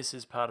 This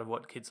is part of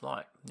what kids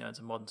like. It's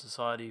a modern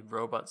society.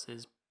 Robots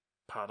is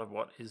part of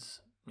what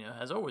is,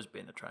 has always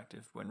been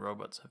attractive when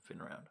robots have been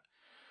around.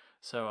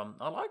 So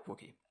I like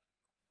Woogie.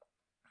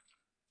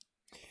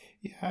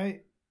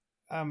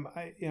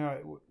 Yeah,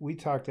 we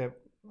talked at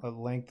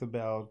length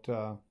about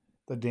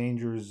the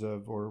dangers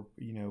of, or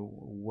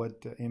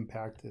what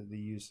impact the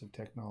use of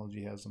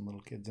technology has on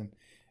little kids,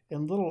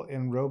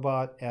 and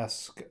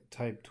robot-esque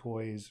type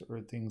toys or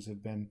things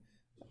have been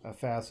a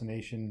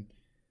fascination,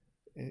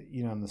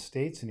 in the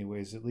States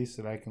anyways, at least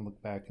that I can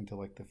look back into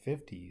like the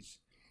 50s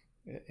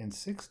and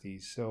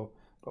 60s. So,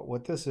 but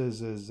what this is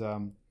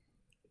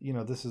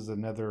this is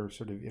another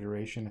sort of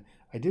iteration.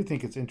 I do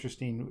think it's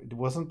interesting.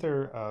 Wasn't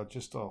there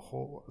just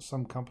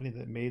some company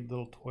that made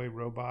little toy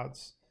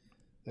robots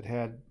that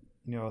had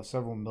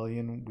several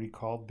million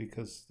recalled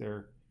because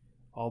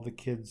all the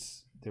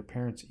kids, their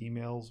parents'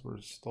 emails were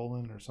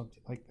stolen or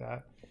something like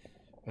that?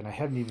 And I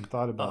hadn't even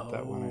thought about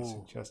that when I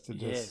suggested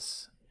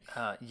this.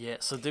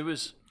 Yes. So there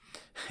was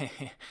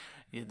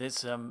there's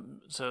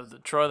so the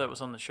Troy that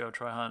was on the show,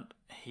 Troy Hunt,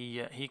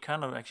 he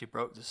kind of actually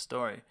broke this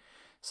story.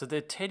 So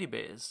they're teddy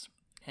bears,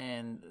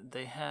 and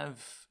there's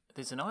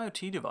an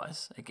IoT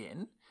device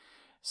again.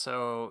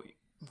 So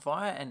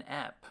via an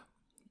app,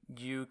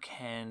 you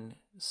can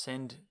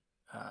send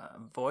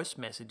voice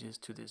messages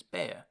to this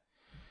bear,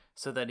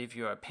 so that if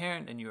you're a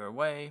parent and you're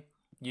away,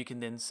 you can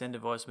then send a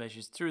voice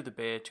message through the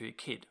bear to a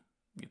kid.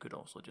 You could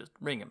also just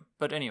ring him.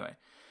 But anyway,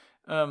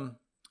 and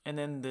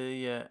then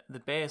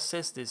the bear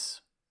says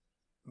this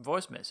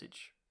voice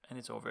message, and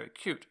it's all very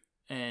cute.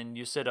 And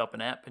you set up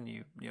an app, and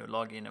you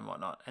log in and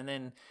whatnot. And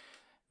then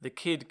the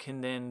kid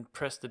can then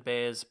press the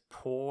bear's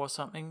paw or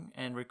something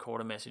and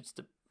record a message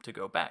to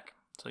go back.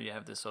 So you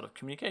have this sort of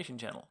communication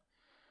channel.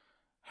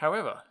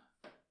 However,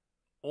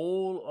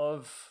 all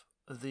of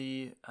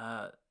the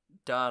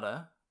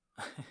data,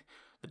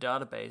 the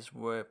database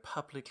were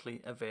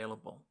publicly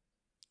available.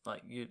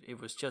 Like it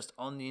was just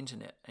on the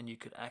internet and you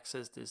could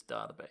access this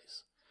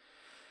database.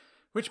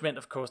 Which meant,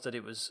 of course, that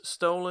it was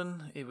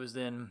stolen. It was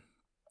then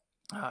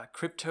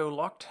crypto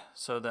locked,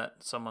 so that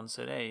someone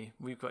said, hey,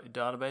 we've got your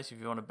database. If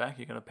you want it back,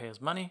 you're going to pay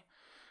us money.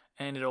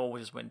 And it all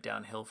just went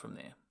downhill from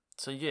there.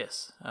 So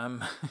yes,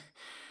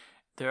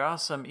 there are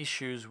some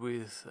issues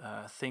with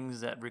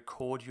things that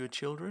record your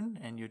children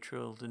and your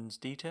children's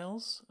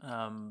details,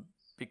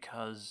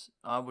 because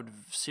I would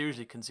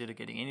seriously consider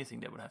getting anything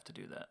that would have to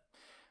do that.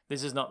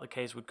 This is not the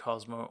case with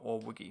Cosmo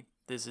or Woogie.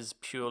 This is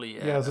purely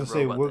a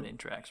robot that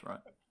interacts, right?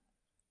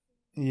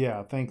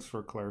 Yeah, thanks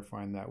for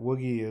clarifying that.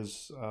 Woogie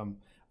is,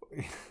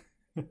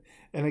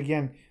 and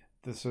again,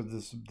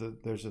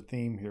 there's a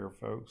theme here,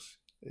 folks.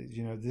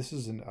 You know, this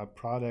is a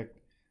product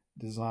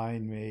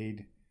designed,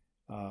 made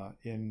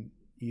in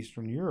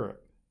Eastern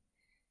Europe,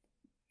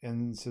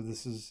 and so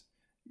this is,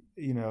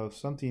 you know,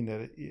 something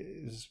that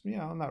is, you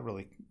know, not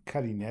really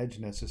cutting edge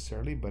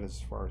necessarily, but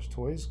as far as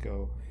toys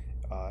go,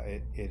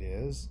 it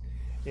is,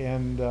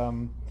 and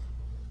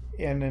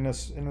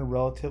in a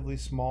relatively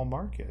small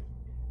market.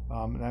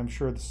 And I'm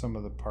sure that some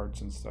of the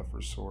parts and stuff are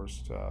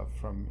sourced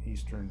from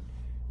Eastern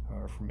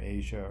or from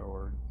Asia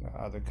or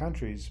other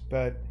countries.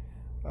 But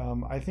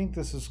I think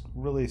this is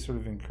really sort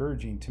of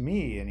encouraging to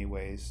me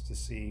anyways, to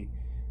see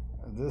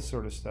this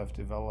sort of stuff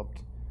developed,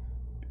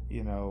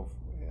 you know,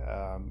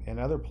 in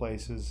other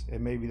places.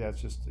 And maybe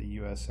that's just the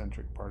U.S.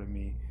 centric part of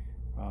me.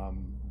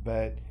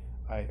 But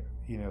I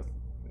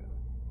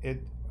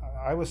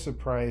was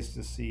surprised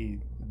to see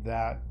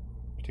that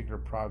particular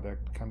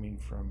product coming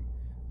from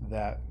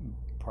that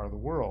part of the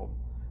world.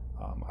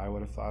 I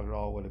would have thought it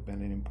all would have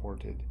been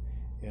imported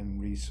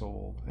and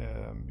resold,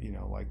 you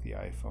know, like the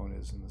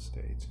iPhone is in the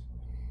States.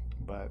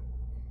 But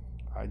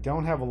I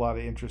don't have a lot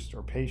of interest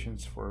or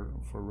patience for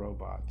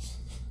robots.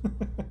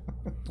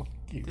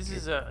 This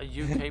is a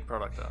UK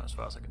product, though, as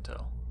far as I can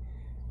tell.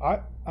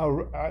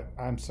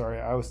 I'm sorry.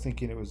 I was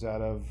thinking it was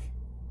out of.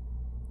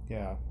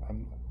 Yeah,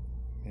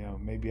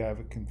 maybe I have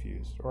it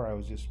confused, or I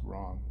was just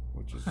wrong,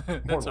 which is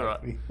more That's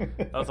likely. all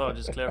right. I thought I'd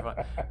just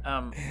clarify.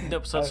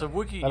 So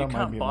Woogie, you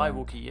can't buy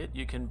Woogie yet.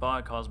 You can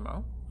buy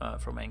Cosmo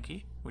from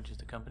Enki, which is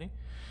the company.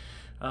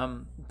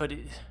 But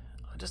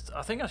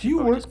I think I should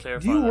probably just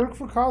clarify. Do you work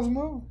for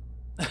Cosmo?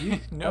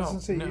 No, I was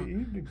gonna say, no.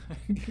 You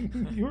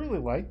really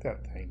like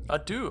that thing. I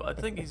do. I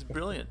think he's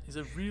brilliant. He's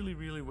a really,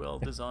 really well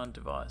designed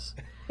device.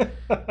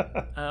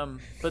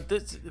 But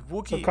this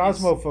Woogie. So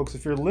Cosmo, folks,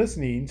 if you're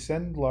listening,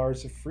 send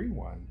Lars a free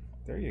one.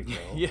 There you go.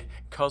 Yeah,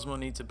 Cosmo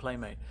needs a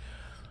playmate.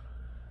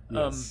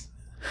 Yes.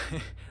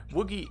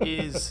 Woogie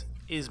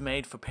is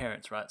made for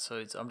parents, right?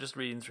 So I'm just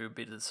reading through a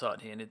bit of the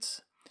site here, and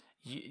it's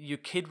your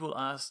kid will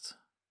ask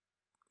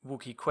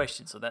Woogie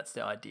questions. So that's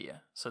the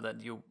idea. So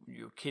that your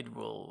kid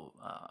will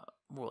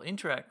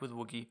interact with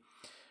Woogie.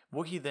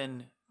 Woogie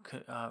then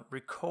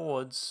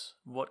records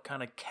what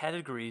kind of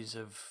categories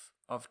of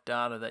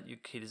data that your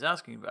kid is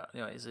asking about.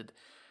 Is it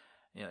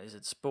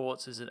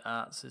sports? Is it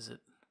arts? Is it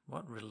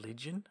what,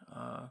 religion?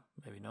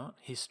 Maybe not.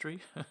 History?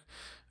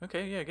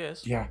 Okay, yeah, I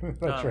guess. Yeah,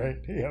 that's right.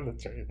 Yeah,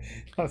 that's right.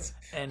 Let's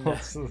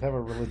have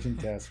a religion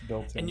test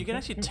built in. And you can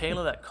actually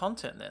tailor that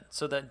content then,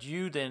 so that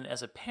you then,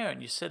 as a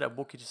parent, you set up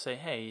Wookie to say,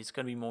 hey, it's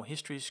going to be more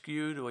history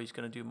skewed, or he's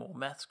going to do more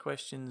maths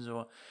questions,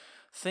 or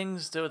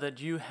things so that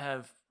you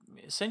have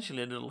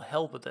essentially a little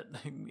helper that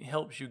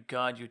helps you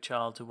guide your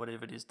child to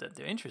whatever it is that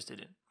they're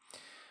interested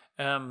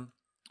in.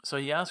 So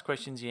he asks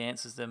questions, he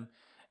answers them,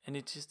 and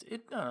it's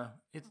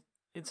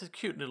a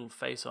cute little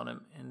face on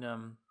him, and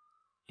I'm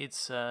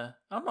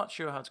not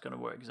sure how it's going to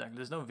work exactly.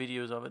 There's no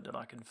videos of it that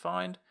I can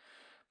find,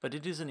 but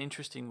it is an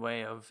interesting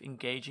way of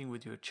engaging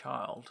with your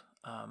child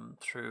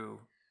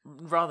through,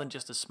 rather than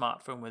just a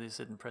smartphone where they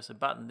sit and press a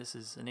button. This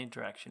is an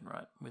interaction,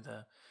 right, with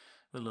a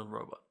little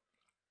robot.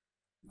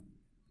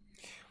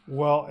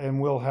 Well,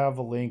 and we'll have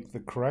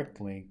the correct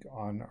link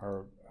on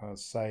our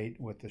site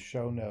with the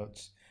show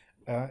notes.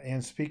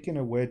 And speaking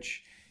of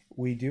which,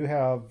 we do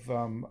have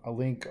a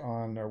link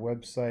on our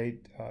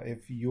website.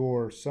 If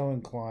you're so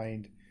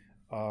inclined,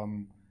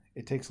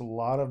 it takes a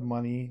lot of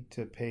money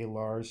to pay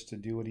Lars to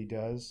do what he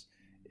does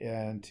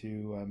and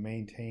to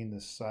maintain the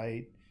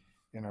site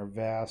and our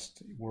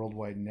vast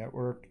worldwide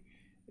network.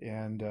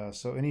 And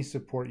so any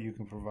support you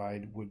can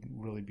provide would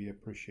really be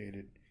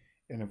appreciated.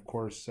 And of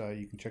course,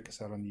 you can check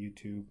us out on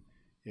YouTube.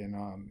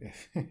 And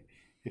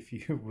if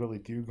you really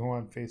do go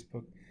on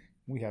Facebook,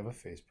 we have a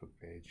Facebook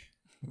page.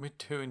 We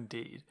do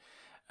indeed.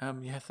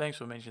 Yeah, thanks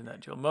for mentioning that,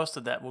 Joel. Most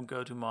of that will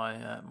go to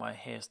my my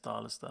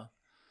hairstylist, though.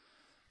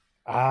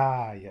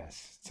 Ah,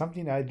 yes,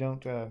 something I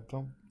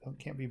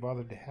can't be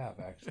bothered to have,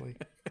 actually.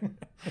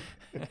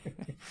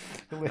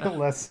 A little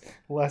less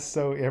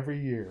so every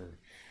year.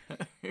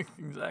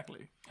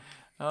 Exactly.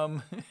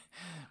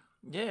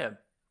 Yeah.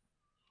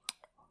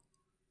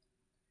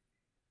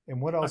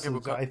 And what else?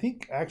 Okay, I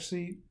think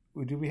actually,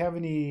 do we have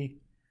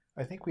any?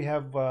 I think we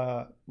have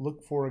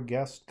look for a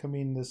guest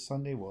coming this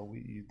Sunday. Well,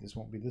 this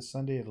won't be this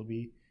Sunday. It'll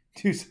be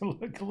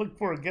look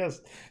for a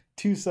guest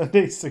 2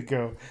 Sundays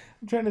ago.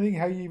 I'm trying to think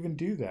how you even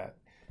do that.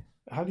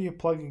 How do you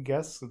plug a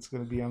guest that's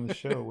going to be on the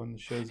show when the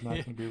show's not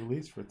going to be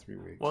released for 3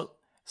 weeks? Well,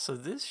 so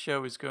this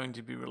show is going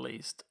to be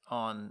released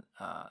on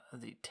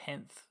the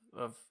 10th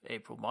of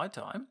April, my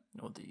time,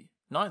 or the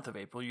 9th of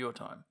April, your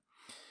time.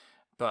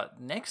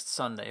 But next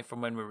Sunday, from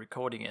when we're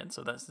recording it,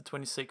 so that's the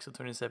 26th or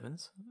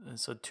 27th,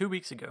 so 2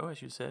 weeks ago,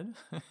 as you said.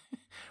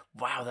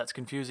 Wow, that's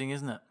confusing,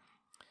 isn't it?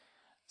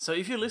 So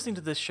if you're listening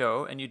to this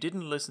show and you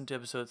didn't listen to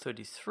episode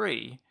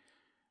 33,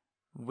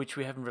 which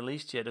we haven't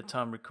released yet at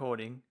time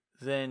recording,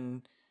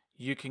 then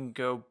you can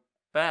go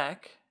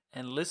back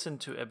and listen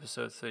to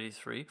episode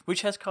 33,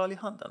 which has Kylie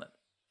Hunt on it.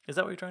 Is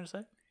that what you're trying to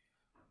say?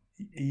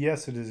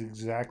 Yes, it is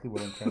exactly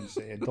what I'm trying to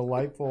say. A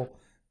delightful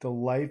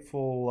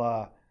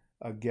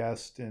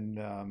guest, and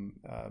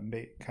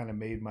kind of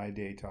made my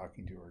day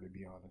talking to her, to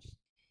be honest.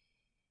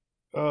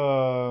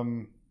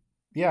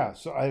 Yeah,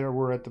 so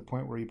we're at the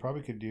point where you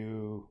probably could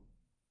do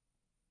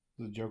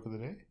the joke of the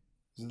day.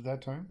 Is it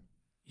that time?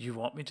 You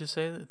want me to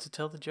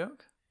tell the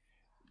joke?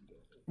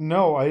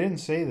 No, I didn't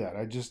say that.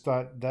 I just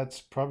thought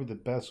that's probably the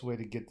best way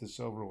to get this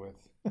over with.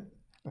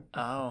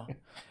 Oh,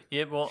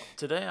 yeah. Well,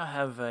 today I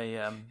have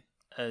a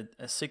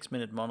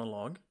 6-minute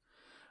monologue,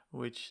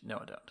 which no,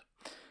 I don't.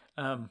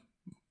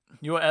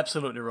 You are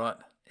absolutely right.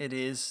 It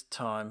is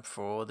time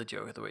for the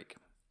joke of the week.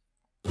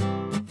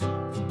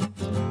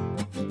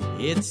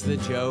 It's the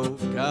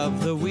joke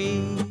of the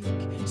week,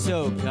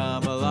 so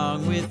come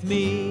along with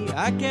me.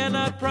 I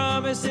cannot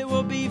promise it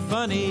will be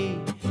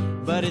funny,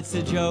 but it's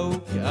the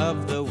joke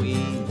of the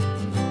week.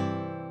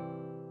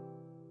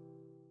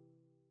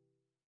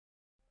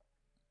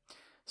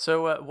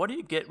 So, what do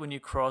you get when you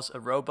cross a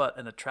robot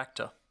and a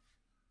tractor?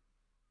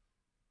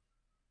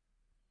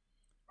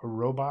 A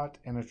robot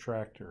and a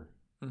tractor.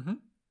 Mm-hmm.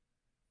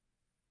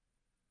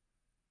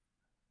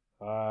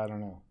 I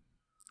don't know.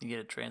 You get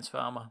a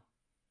transformer.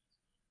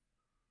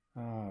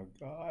 Oh,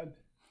 God.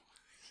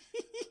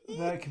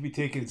 That could be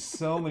taken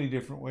so many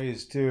different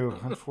ways, too,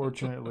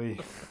 unfortunately.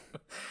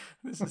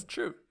 This is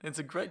true. It's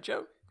a great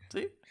joke.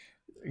 See?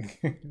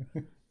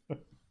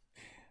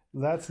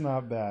 That's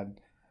not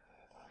bad.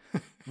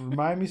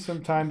 Remind me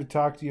sometime to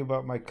talk to you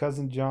about my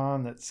cousin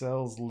John that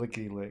sells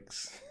Licky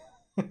Licks.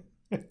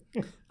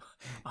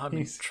 I'm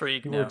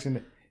intrigued he now. Works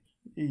in,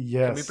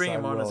 yes, Can we bring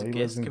him on as a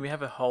guest? Can we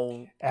have a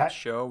whole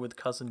show with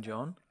cousin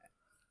John?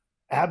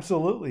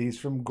 Absolutely. He's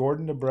from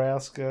Gordon,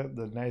 Nebraska,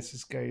 the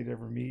nicest guy you'd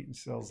ever meet, and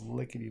sells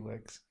lickety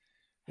licks.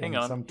 Hang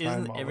on,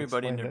 isn't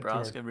everybody in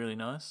Nebraska really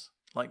nice?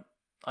 Like,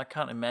 I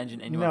can't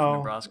imagine anyone from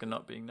Nebraska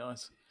not being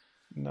nice.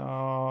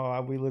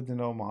 No, we lived in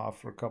Omaha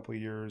for a couple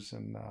of years,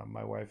 and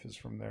my wife is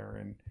from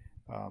there, and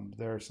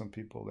there are some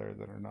people there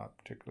that are not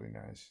particularly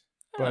nice.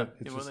 But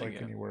it's just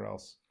like anywhere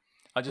else.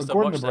 I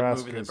watched that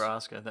movie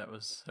Nebraska. That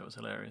was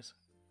hilarious.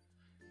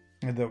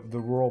 And the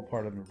rural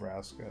part of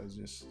Nebraska is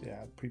just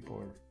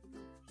people are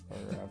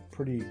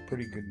pretty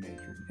good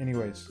natured.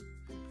 Anyways,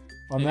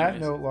 on that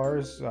note,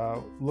 Lars,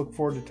 look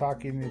forward to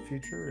talking in the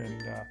future,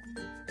 and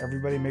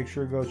everybody make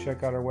sure to go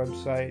check out our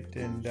website,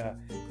 and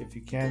if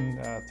you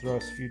can, throw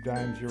us a few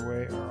dimes your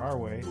way or our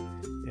way,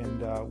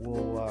 and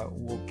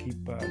we'll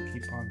keep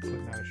on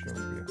putting out a show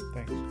for you.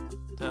 Thanks.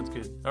 Sounds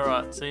good. All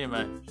right, see you,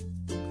 mate.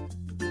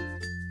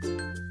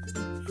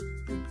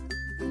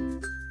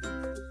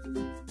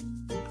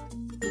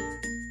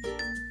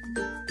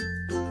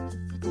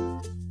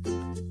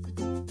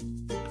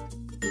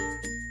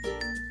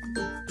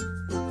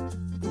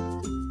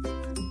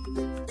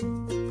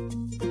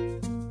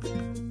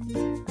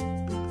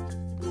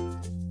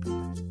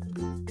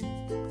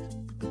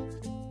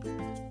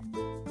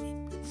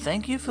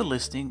 Thank you for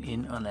listening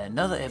in on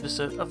another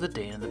episode of the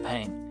Dane and the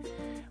Pain.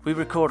 We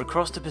record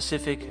across the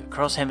Pacific,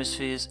 across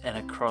hemispheres, and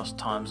across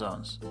time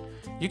zones.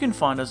 You can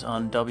find us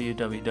on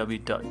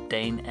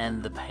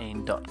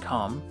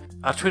www.daneandthepain.com.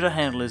 Our Twitter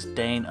handle is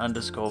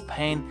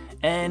Dane_Pain,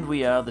 and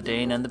we are the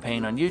Dane and the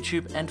Pain on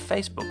YouTube and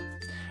Facebook.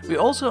 We're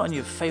also on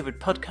your favorite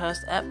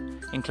podcast app,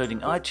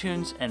 including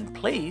iTunes, and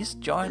please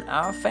join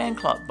our fan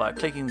club by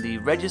clicking the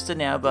Register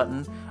Now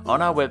button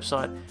on our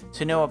website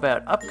to know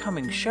about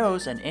upcoming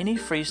shows and any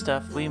free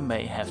stuff we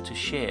may have to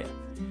share.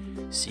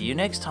 See you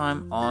next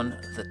time on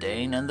The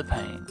Dane and the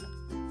Pain.